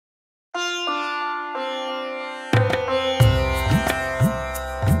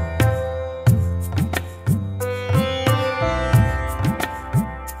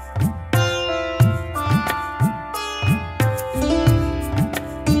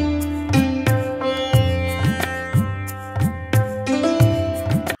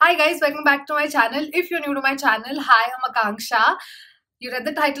guys, welcome back to my channel. If you're new to my channel, hi, I'm Akanksha. You read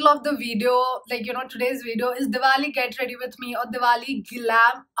the title of the video, today's video is Diwali Get Ready With Me or Diwali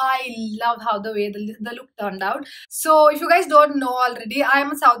Glam. I love how the way the look turned out. So if you guys don't know already, I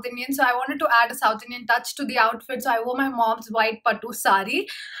am a South Indian, so I wanted to add a South Indian touch to the outfit. So I wore my mom's white pattu saree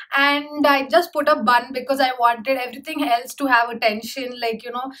and I just put a bun because I wanted everything else to have attention.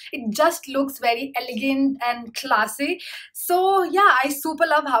 It just looks very elegant and classy. So yeah, I super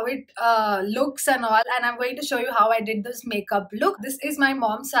love how it looks and all, and I'm going to show you how I did this makeup look. This is my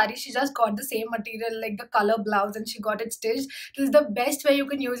mom's saree. She just got the same material, like the color blouse, and she got it stitched. This is the best way you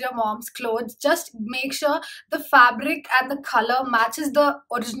can use your mom's clothes. Just make sure the fabric and the color matches the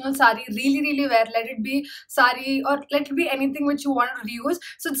original saree really well. Let it be saree or let it be anything which you want to reuse.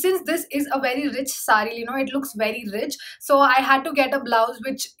 So since this is a very rich saree, it looks very rich, so I had to get a blouse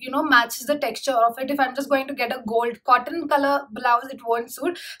which matches the texture of it. If I'm just going to get a gold cotton color blouse, it won't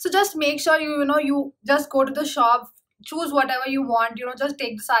suit. So just make sure you just go to the shop, choose whatever you want, just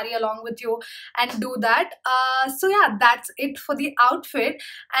take the saree along with you and do that. So yeah, that's it for the outfit,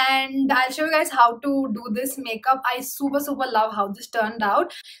 and I'll show you guys how to do this makeup. I super love how this turned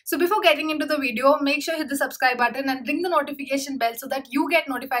out. So before getting into the video, make sure you hit the subscribe button and ring the notification bell so that you get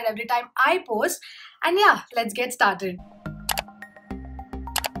notified every time I post. And yeah, let's get started.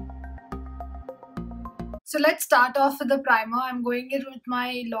 So let's start off with the primer. I'm going in with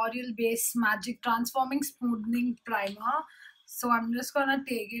my L'Oreal Base Magic Transforming Smoothing Primer. So I'm just gonna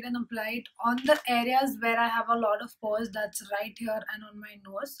take it and apply it on the areas where I have a lot of pores. That's right here and on my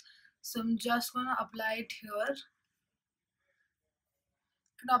nose. So I'm just gonna apply it here.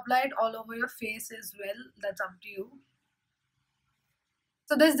 You can apply it all over your face as well. That's up to you.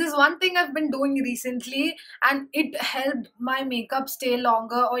 So there's this one thing I've been doing recently, and it helped my makeup stay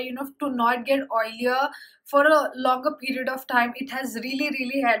longer, or to not get oilier for a longer period of time. It has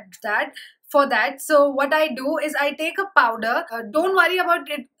really helped that for that. So what I do is I take a powder. Don't worry about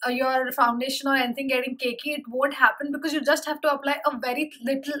it, your foundation or anything getting cakey. It won't happen because you just have to apply a very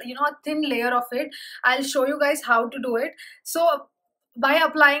little, a thin layer of it. I'll show you guys how to do it. So by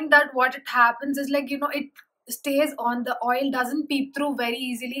applying that, what it happens is it stays on. The oil doesn't peep through very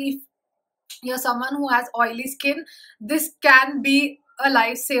easily. If you're someone who has oily skin, this can be a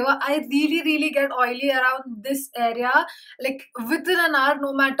lifesaver. I really get oily around this area like within an hour,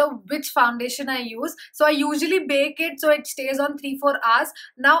 no matter which foundation I use. So I usually bake it so it stays on 3-4 hours.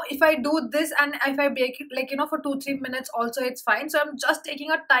 Now if I do this and if I bake it for 2-3 minutes also, it's fine. So I'm just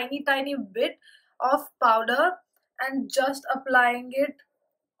taking a tiny bit of powder and just applying it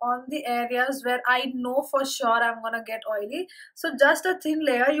on the areas where I know for sure I'm gonna get oily. So just a thin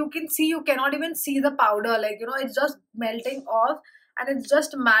layer. You can see, you cannot even see the powder, it's just melting off and it's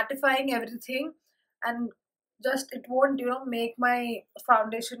just mattifying everything, and just it won't make my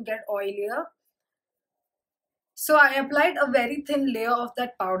foundation get oilier. So I applied a very thin layer of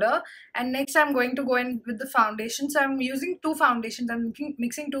that powder, and next I'm going to go in with the foundation. So I'm using two foundations. I'm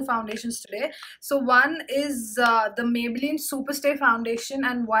mixing two foundations today. So one is the Maybelline Superstay foundation,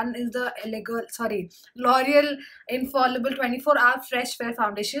 and one is the L'Oreal Infallible 24-hour Fresh Wear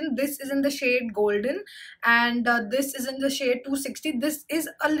foundation. This is in the shade Golden, and this is in the shade 260. This is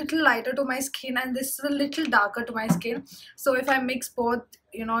a little lighter to my skin, and this is a little darker to my skin. So if I mix both,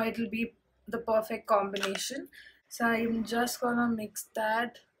 it'll be the perfect combination. So I'm just gonna mix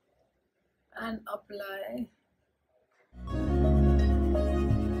that and apply.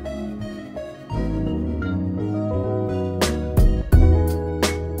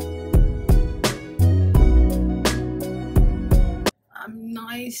 I'm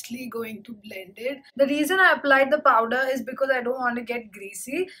nicely going to blend it. The reason I applied the powder is because I don't want to get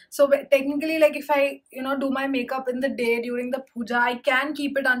greasy. So technically, if I do my makeup in the day during the puja, I can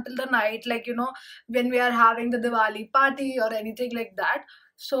keep it until the night, when we are having the Diwali party or anything like that.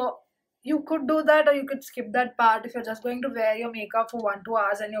 So you could do that, or you could skip that part if you're just going to wear your makeup for 1-2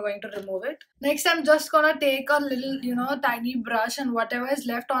 hours and you're going to remove it. Next, I'm just gonna take a little tiny brush and whatever is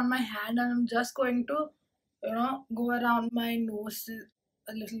left on my hand, and I'm just going to go around my nose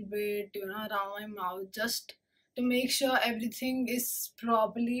a little bit, around my mouth, just to make sure everything is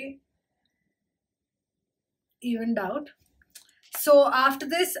properly evened out. So after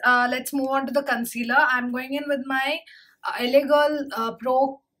this, let's move on to the concealer. I'm going in with my LA Girl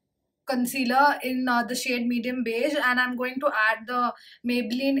Pro concealer in the shade medium beige, and I'm going to add the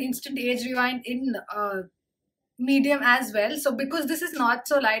Maybelline Instant Age Rewind in medium as well. So because this is not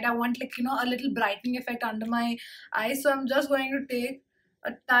so light, I want a little brightening effect under my eyes. So I'm just going to take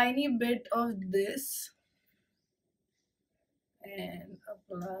a tiny bit of this and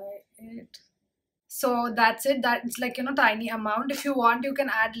apply it. So that's it. That's like, tiny amount. If you want, you can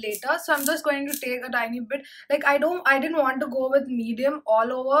add later. So I'm just going to take a tiny bit. Like, I didn't want to go with medium all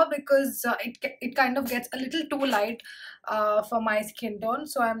over because it kind of gets a little too light for my skin tone.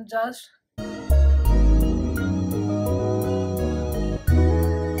 So I'm just,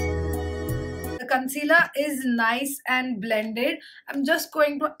 the concealer is nice and blended. I'm just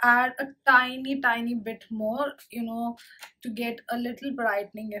going to add a tiny bit more, to get a little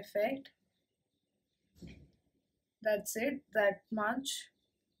brightening effect. That's it, that much.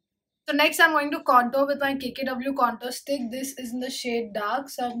 So next I'm going to contour with my KKW contour stick. This is in the shade dark,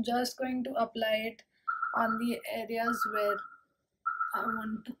 so I'm just going to apply it on the areas where I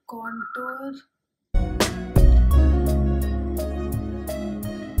want to contour.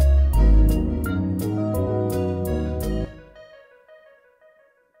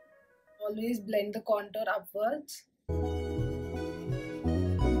 Always blend the contour upwards.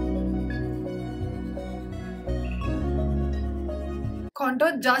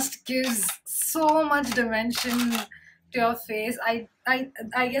 Contour just gives so much dimension to your face. I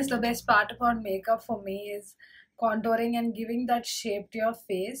guess the best part about makeup for me is contouring and giving that shape to your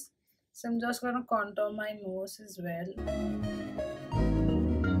face. So I'm just gonna contour my nose as well.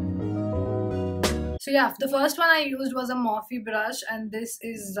 So yeah, the first one I used was a Morphe brush, and this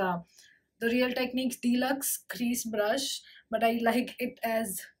is the Real Techniques Deluxe Crease Brush, but I like it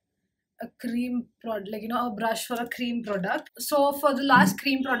as a cream product, like, a brush for a cream product. So for the last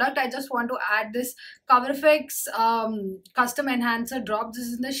cream product, I just want to add this Coverfx custom enhancer drop. This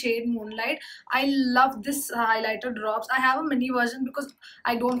is in the shade Moonlight. I love this highlighter drops. I have a mini version because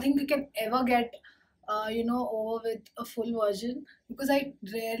I don't think you can ever get over with a full version, because I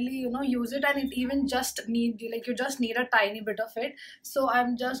rarely, use it, and it even just need, like, you just need a tiny bit of it. So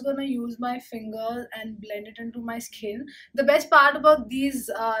I'm just gonna use my finger and blend it into my skin. The best part about these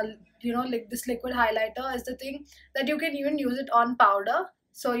like this liquid highlighter is the thing that you can even use it on powder.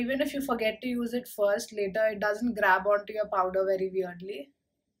 So even if you forget to use it first, later it doesn't grab onto your powder very weirdly.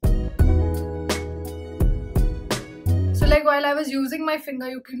 So like while I was using my finger,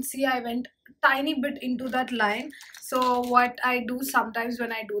 you can see I went tiny bit into that line. So what I do sometimes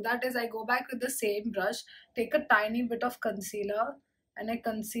when I do that is I go back with the same brush, take a tiny bit of concealer, and I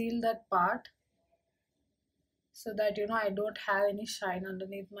conceal that part so that I don't have any shine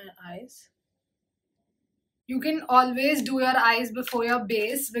underneath my eyes. You can always do your eyes before your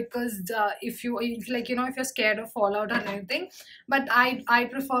base, because if you're scared of fallout or anything, but I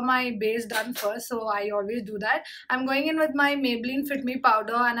prefer my base done first, so I always do that. I'm going in with my Maybelline Fit Me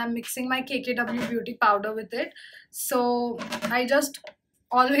powder, and I'm mixing my KKW Beauty powder with it. So I just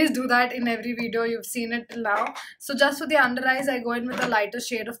always do that in every video. You've seen it till now. So just for the under eyes, I go in with a lighter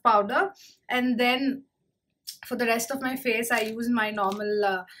shade of powder, and then for the rest of my face I use my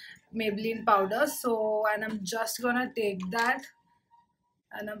normal Maybelline powder. So, and I'm just gonna take that,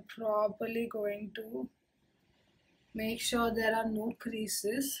 and I'm properly going to make sure there are no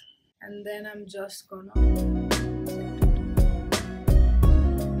creases, and then I'm just gonna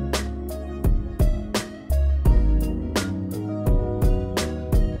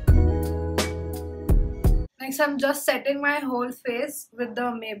next I'm just setting my whole face with the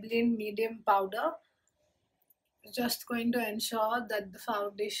Maybelline medium powder, just going to ensure that the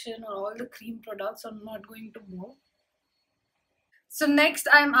foundation or all the cream products are not going to move. So next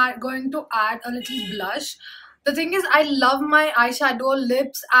I'm going to add a little blush. The thing is, I love my eyeshadow,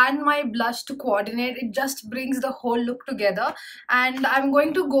 lips and my blush to coordinate. It just brings the whole look together. And I'm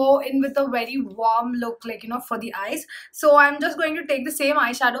going to go in with a very warm look, like, for the eyes. So I'm just going to take the same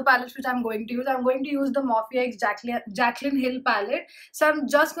eyeshadow palette which I'm going to use. I'm going to use the Morphe X Jaclyn Hill palette. So I'm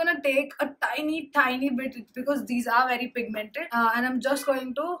just going to take a tiny bit, because these are very pigmented. And I'm just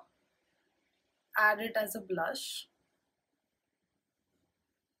going to add it as a blush.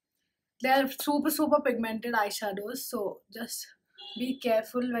 They are super pigmented eyeshadows, so just be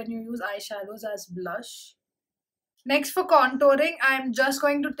careful when you use eyeshadows as blush. Next, for contouring, I'm just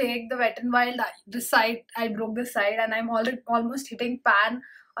going to take the Wet n Wild, this side. I broke this side, and I'm already almost hitting pan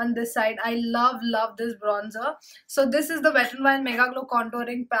on this side. I love this bronzer. So this is the Wet n Wild Mega Glow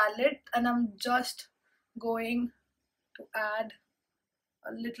contouring palette, and I'm just going to add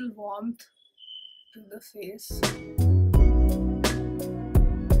a little warmth to the face.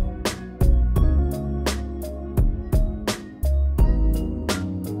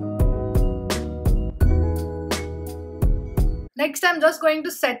 Next, I'm just going to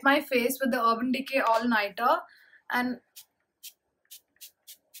set my face with the Urban Decay All Nighter, and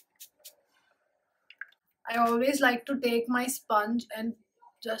I always like to take my sponge and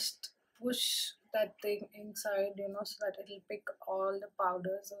just push that thing inside, so that it'll pick all the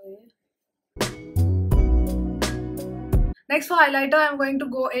powders away. Next for highlighter, I'm going to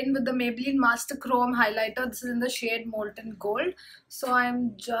go in with the Maybelline Master Chrome highlighter. This is in the shade Molten Gold. So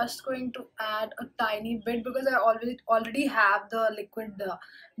I'm just going to add a tiny bit because I already have the liquid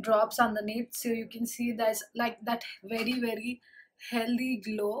drops underneath. So you can see there's like that very healthy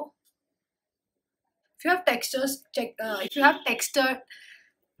glow. If you have textures, check. If you have texture,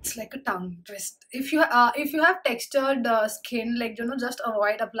 it's like a tongue twist. If you have textured skin, like just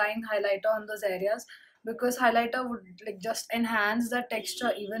avoid applying highlighter on those areas because highlighter would like just enhance the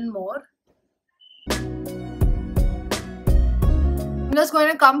texture even more. I'm just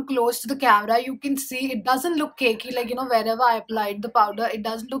going to come close to the camera. You can see it doesn't look cakey, like wherever I applied the powder it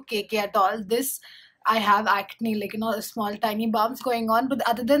doesn't look cakey at all. This, I have acne, like small tiny bumps going on, but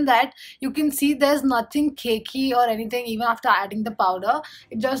other than that you can see there's nothing cakey or anything even after adding the powder.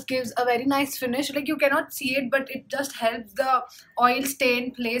 It just gives a very nice finish. Like you cannot see it, but it just helps the oil stay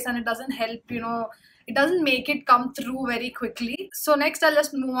in place and it doesn't help, it doesn't make it come through very quickly. So next I'll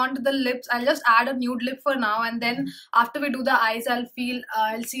just move on to the lips. I'll just add a nude lip for now, and then after we do the eyes I'll see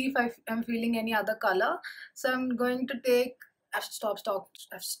if I'm feeling any other color. So I'm going to take I have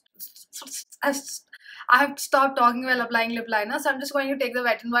stopped talking while applying lip liner. So I'm just going to take the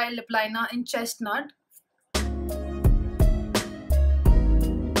Wet n Wild lip liner in Chestnut.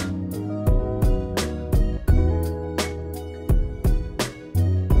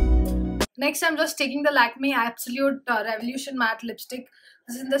 Next, I'm just taking the Lakme Absolute Revolution matte lipstick.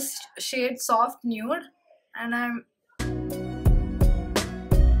 This is in the shade Soft Nude, and I'm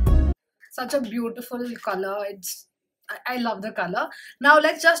such a beautiful color. I love the color. Now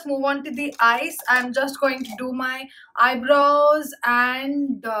let's just move on to the eyes. I'm just going to do my eyebrows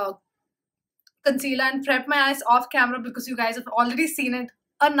and concealer and prep my eyes off camera because you guys have already seen it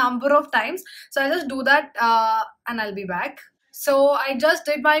a number of times. So I'll just do that and I'll be back. So I just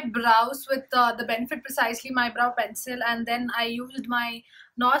did my brows with the Benefit Precisely My Brow Pencil, and then I used my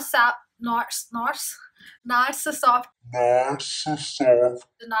NARS Soft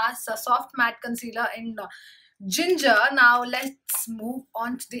Matte Concealer in Ginger. Now let's move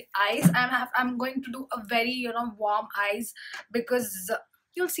on to the eyes. I'm going to do a very warm eyes because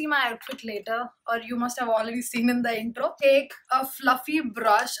you'll see my outfit later, or you must have already seen in the intro. Take a fluffy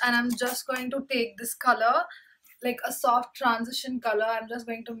brush and I'm just going to take this color, like a soft transition color. I'm just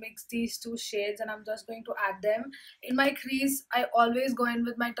going to mix these two shades and I'm just going to add them. In my crease, I always go in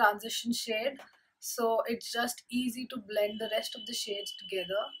with my transition shade, so it's just easy to blend the rest of the shades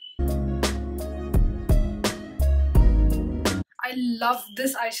together. I love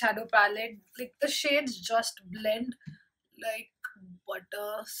this eyeshadow palette. Like the shades just blend like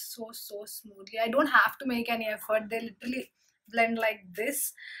butter so smoothly. I don't have to make any effort. They literally blend like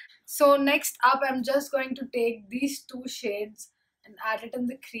this. So next up, I'm just going to take these two shades and add it in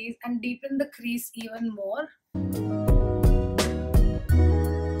the crease and deepen the crease even more.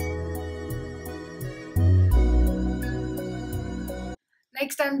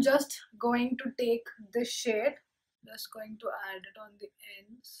 Next, I'm just going to take this shade, just going to add it on the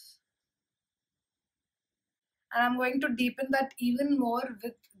ends. And I'm going to deepen that even more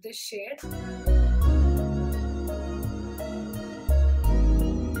with this shade.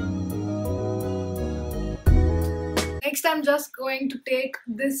 Next, I'm just going to take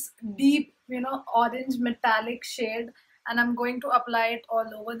this deep, orange metallic shade and I'm going to apply it all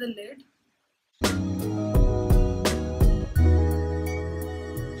over the lid.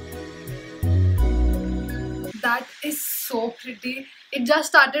 That is so pretty. It just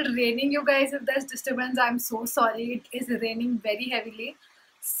started raining, you guys. If there's disturbance, I'm so sorry. It is raining very heavily.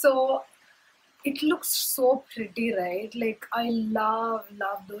 So it looks so pretty, right? Like I love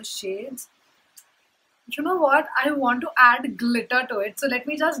those shades. You know what? I want to add glitter to it. So let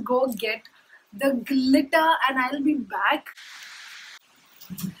me just go get the glitter and I'll be back.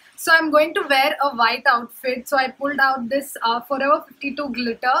 So I'm going to wear a white outfit. So I pulled out this Forever 52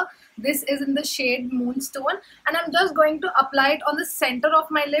 glitter. This is in the shade Moonstone. And I'm just going to apply it on the center of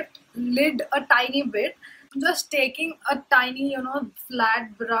my lid a tiny bit. I'm just taking a tiny,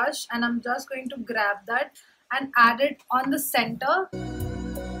 flat brush and I'm just going to grab that and add it on the center.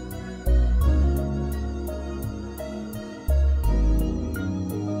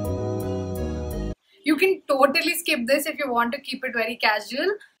 You can totally skip this if you want to keep it very casual.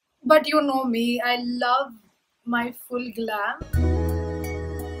 But you know me, I love my full glam.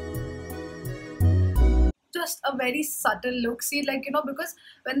 Just a very subtle look. See, like, because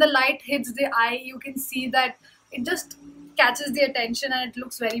when the light hits the eye, you can see that it just catches the attention and it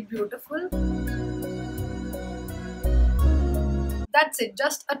looks very beautiful. That's it,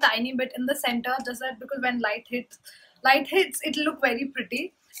 just a tiny bit in the center, just that because when light hits, it'll look very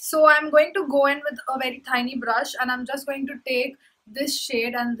pretty. So I'm going to go in with a very tiny brush, and I'm just going to take this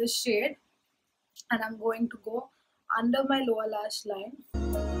shade and this shade, and I'm going to go under my lower lash line.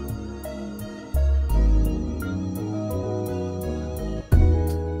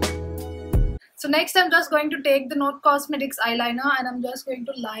 So next I'm just going to take the Note Cosmetics eyeliner, and I'm just going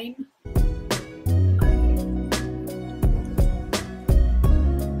to line.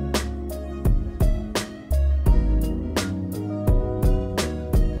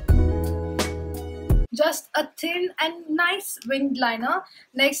 Just a thin and nice winged liner.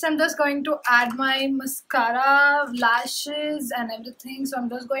 Next I'm just going to add my mascara, lashes and everything. So I'm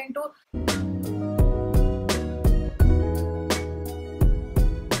just going to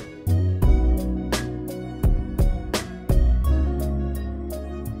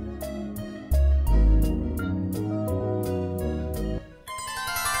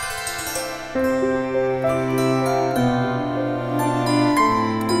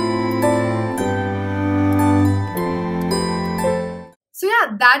So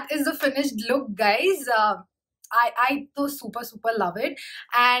yeah, that is the finished look, guys. I so super love it.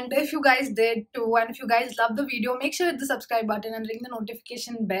 And if you guys did too, and if you guys love the video, make sure hit the subscribe button and ring the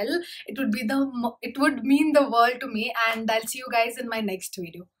notification bell. It would mean the world to me. And I'll see you guys in my next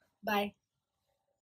video. Bye.